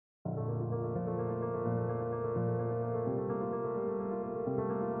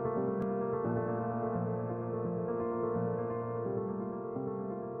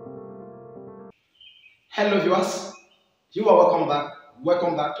Hello viewers, you are welcome back.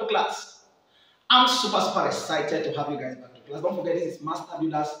 Welcome back to class. I'm super excited to have you guys back to class. Don't forget, this is Master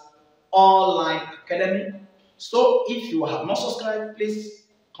Builders Online Academy. So if you have not subscribed, please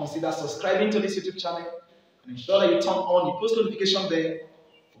consider subscribing to this YouTube channel and ensure that you turn on the post notification bell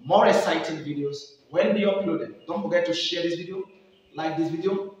for more exciting videos when they uploaded. Don't forget to share this video, like this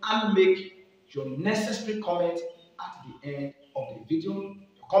video, and make your necessary comment at the end of the video.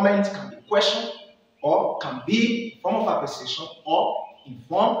 Your comment can be question or can be in form of appreciation or in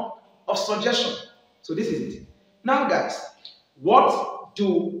form of suggestion. So this is it. Now guys, what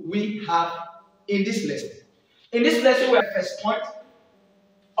do we have in this lesson? In this lesson, we have the first point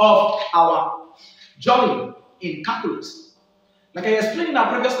of our journey in calculus. Like I explained in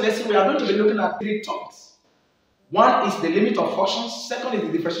our previous lesson, we are going to be looking at three topics. One is the limit of functions, second is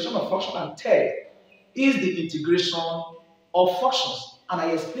the differentiation of functions, and third is the integration of functions. And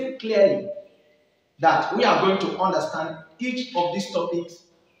I explained clearly that we are going to understand each of these topics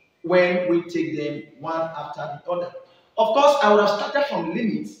when we take them one after the other. Of course, I would have started from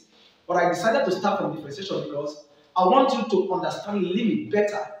limits, but I decided to start from differentiation because I want you to understand limit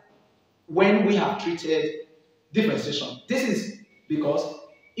better when we have treated differentiation. This is because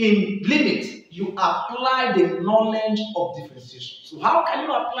in limit, you apply the knowledge of differentiation. So how can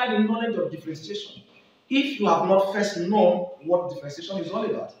you apply the knowledge of differentiation if you have not first known what differentiation is all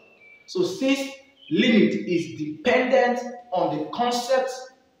about? So since limit is dependent on the concept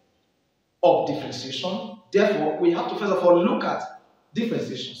of differentiation, therefore we have to first of all look at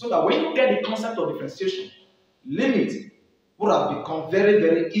differentiation so that when you get the concept of differentiation, limit would have become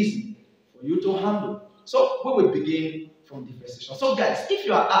very easy for you to handle. So we will begin from differentiation. So guys, if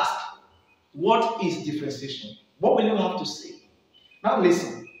you are asked what is differentiation, what will you have to say? Now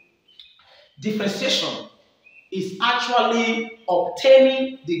listen, differentiation is actually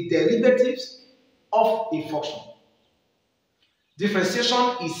obtaining the derivatives of a function.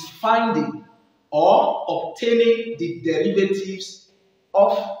 Differentiation is finding or obtaining the derivatives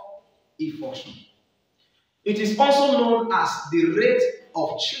of a function. It is also known as the rate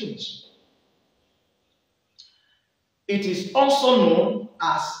of change. It is also known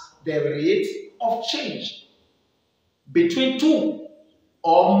as the rate of change between two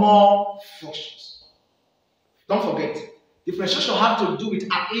or more functions. Don't forget, differentiation has to do with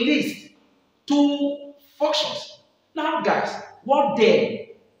at least two functions. Now guys, what then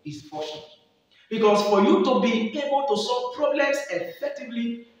is function? Because for you to be able to solve problems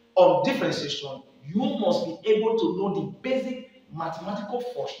effectively on differentiation, you must be able to know the basic mathematical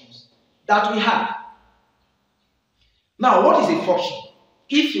functions that we have. Now, what is a function?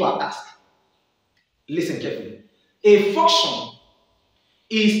 If you are asked, listen carefully. A function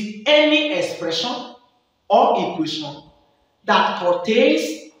is any expression or equation that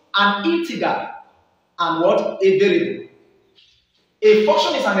contains an integer and what? A variable. A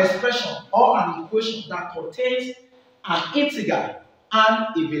function is an expression or an equation that contains an integer and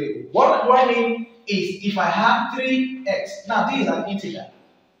a variable. What do I mean is if I have 3x, now this is an integer.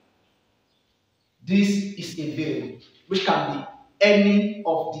 This is a variable, which can be any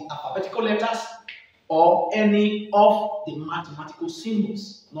of the alphabetical letters or any of the mathematical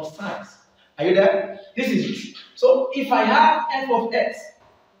symbols, not signs. Are you there? This is it. So if I have f of x,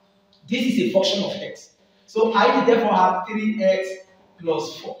 this is a function of x. So I therefore have 3x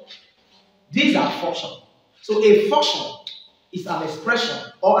plus 4. These are functions. So a function is an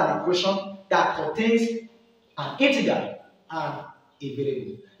expression or an equation that contains an integer and a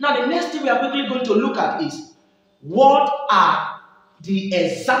variable. Now the next thing we are quickly going to look at is what are the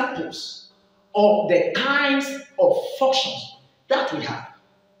examples of the kinds of functions that we have.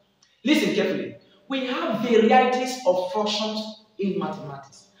 Listen carefully. We have varieties of functions in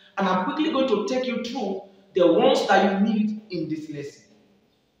mathematics, and I'm quickly going to take you through the ones that you need in this lesson.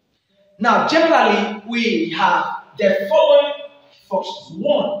 Now, generally, we have the following functions.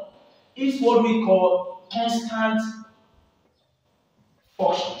 One is what we call constant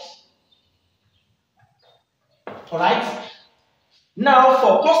functions. Alright? Now,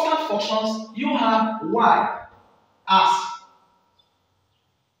 for constant functions, you have y as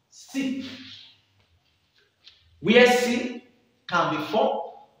c, where c can be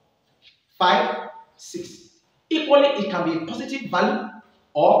 4, 5, 6. Equally, it can be a positive value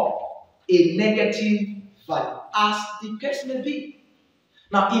or a negative value, as the case may be.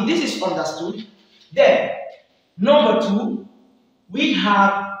 Now, if this is understood, then number 2, we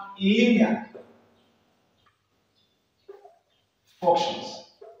have linear functions.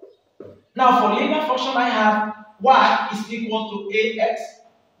 Now, for linear function, I have y is equal to ax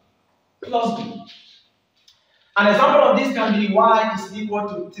plus b. An example of this can be y is equal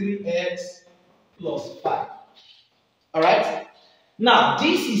to 3x plus 5. Alright? Now,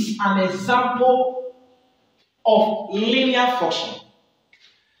 this is an example of linear function.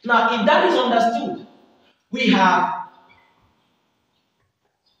 Now, if that is understood, we have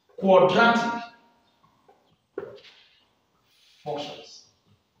quadratic functions.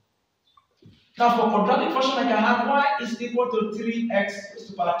 Now, for quadratic function, I can have y is equal to 3x raised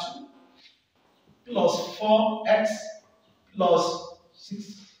to the power 2 plus 4x plus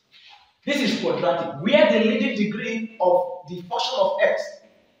 6. This is quadratic, where the leading degree of the function of x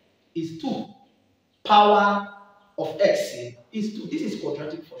is 2. Power of x is 2. This is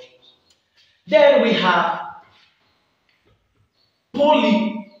quadratic functions. Then we have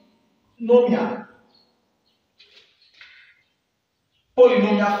polynomial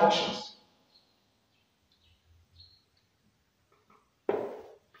functions.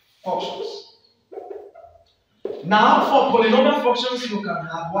 Now, for polynomial functions, you can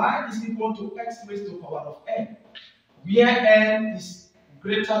have y is equal to x raised to the power of n, where n is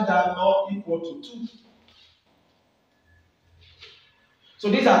greater than or equal to 2. So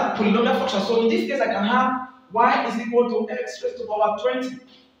these are polynomial functions. So in this case, I can have y is equal to x raised to the power 20,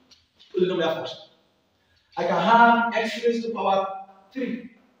 polynomial function. I can have x raised to the power 3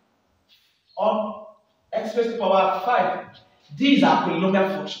 or x raised to the power 5. These are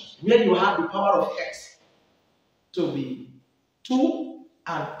polynomial functions, where you have the power of x to be 2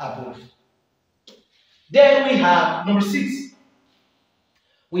 and above. Then we have number 6.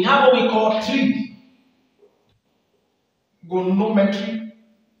 We have what we call trigonometry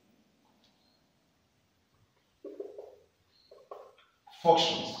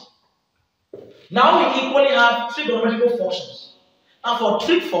functions. Now we equally have trigonometrical functions. And for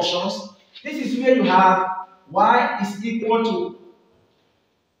trig functions, this is where you have y is equal to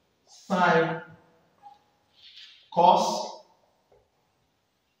sine, cos,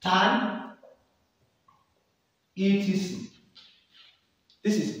 tan, etc.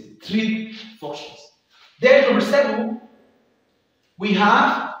 This is trig functions. Then number 7, we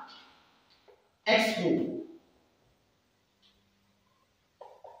have exponential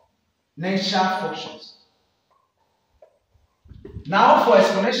functions. Now for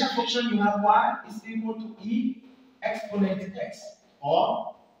exponential function, you have y is equal to e exponent x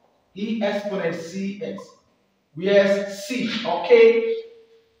or e exponent cx, where c or k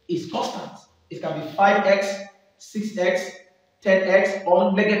is constant. It can be 5x, 6x, 10x,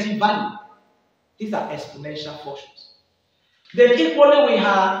 or negative value. These are exponential functions. Then equally we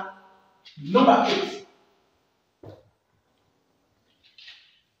have number 8,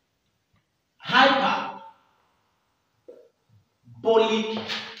 hyperbolic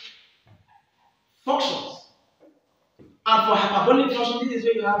functions. And for hyperbolic function, this is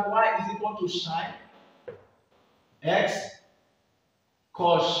where you have y is equal to sine x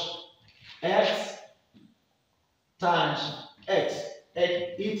cos x times x,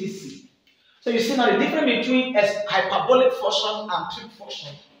 etc. So you see now the difference between a hyperbolic function and trig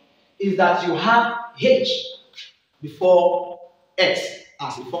function is that you have h before x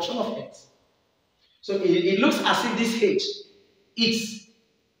as a function of x. So it looks as if this h is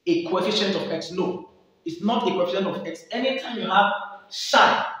a coefficient of x. No, it's not a coefficient of x. Anytime you have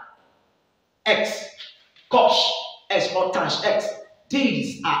sine x, cos x, or tan x,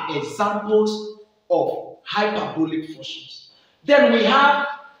 these are examples of hyperbolic functions. Then we have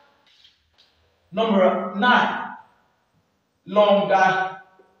number 9,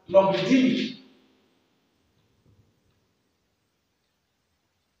 logarithmic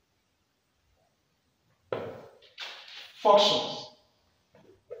functions.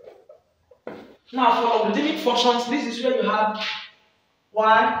 Now for logarithmic functions, this is where you have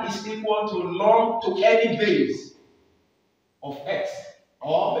y is equal to log to any base of x,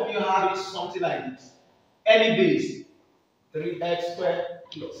 or maybe you have it something like this, any base 3x squared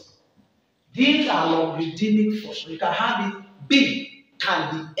plus. These are logarithmic functions. You can have it b,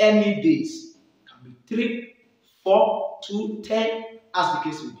 can be any base, can be 3, 4, 2, 10, as the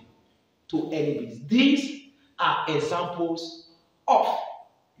case will be, to any base. These are examples of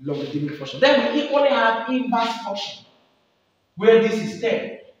logarithmic function. Then we equally have inverse function, where this is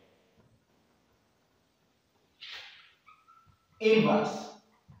 10. Inverse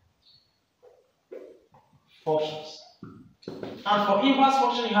functions. And for inverse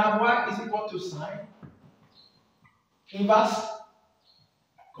function, you have y is equal to sine, inverse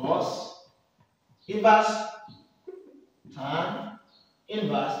cos, inverse tan,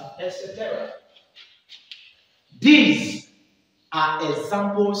 inverse, etc. These are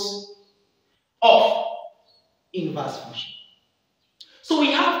examples of inverse function. So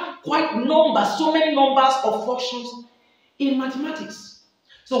we have quite numbers, so many numbers of functions in mathematics.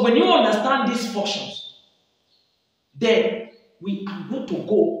 So when you understand these functions, then we are going to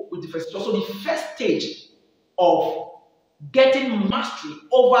go with differentiation. So the first stage of getting mastery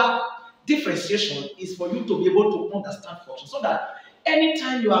over differentiation is for you to be able to understand functions. So that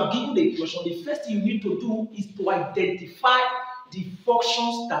anytime you are given the equation, the first thing you need to do is to identify the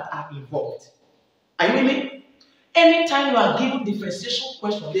functions that are involved. Are you with me? Anytime you are given differentiation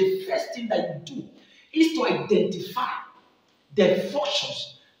question, the first thing that you do is to identify the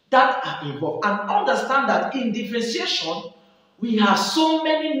functions that are involved and understand that in differentiation we have so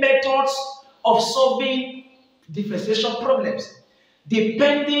many methods of solving differentiation problems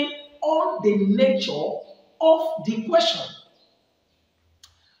depending on the nature of the question.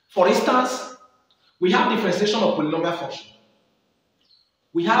 For instance, we have differentiation of polynomial function.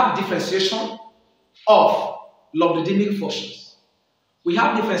 We have differentiation of logarithmic functions. We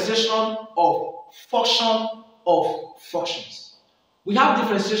have differentiation of function of functions. We have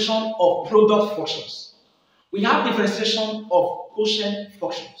differentiation of product functions. We have differentiation of quotient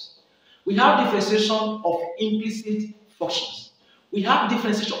functions. We have differentiation of implicit functions. We have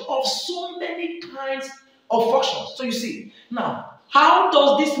differentiation of so many kinds of functions. So you see, now, how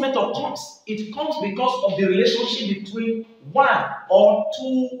does this method comes? It comes because of the relationship between one or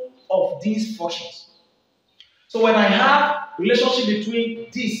two of these functions. So when I have relationship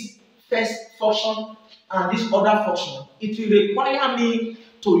between this first function and this other function, it will require me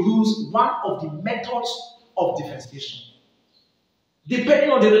to use one of the methods of differentiation, depending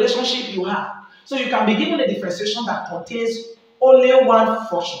on the relationship you have. So you can be given a differentiation that contains only one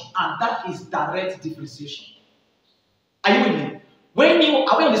function, and that is direct differentiation. Are you with me?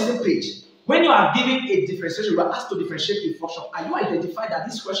 Are we on the same page? When you are given a differentiation, you are asked to differentiate a function, and you identify that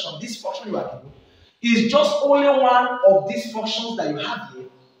this function you are given, is just only one of these functions that you have here.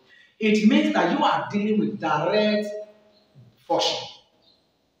 It means that you are dealing with direct function.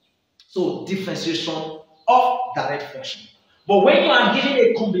 So differentiation of direct function. But when you are given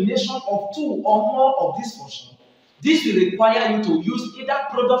a combination of two or more of these functions, this will require you to use either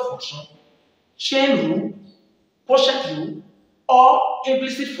product function, chain rule, quotient rule, or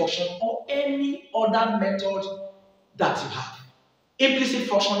implicit function, or any other method that you have. Implicit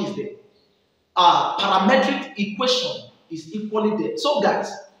function is there. Parametric equation is equally there. So that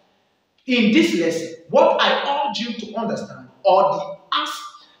in this lesson, what I urge you to understand, or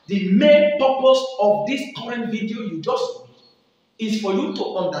the main purpose of this current video you just watched, is for you to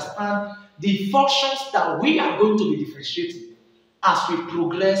understand the functions that we are going to be differentiating as we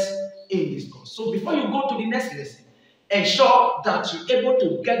progress in this course. So before you go to the next lesson, ensure that you're able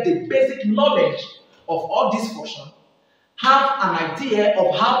to get the basic knowledge of all these functions, have an idea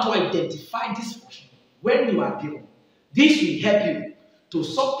of how to identify this function when you are given. This will help you to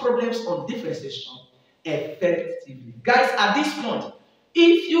solve problems on differentiation effectively. Guys, at this point,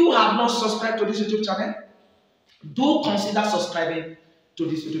 if you have not subscribed to this YouTube channel, do consider subscribing to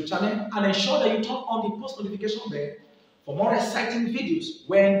this YouTube channel and ensure that you turn on the post notification bell for more exciting videos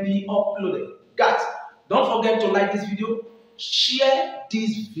when we upload. Guys, don't forget to like this video, share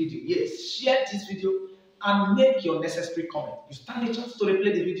this video. Yes, share this video and make your necessary comment. You stand a chance to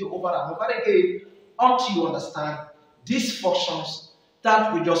replay the video over and over again until you understand these functions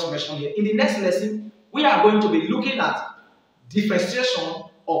that we just mentioned here. In the next lesson, we are going to be looking at differentiation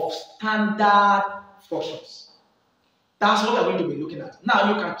of standard functions. That's what we're going to be looking at. Now,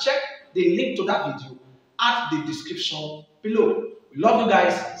 you can check the link to that video at the description below. We love you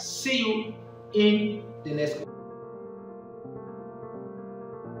guys. See you in the next one.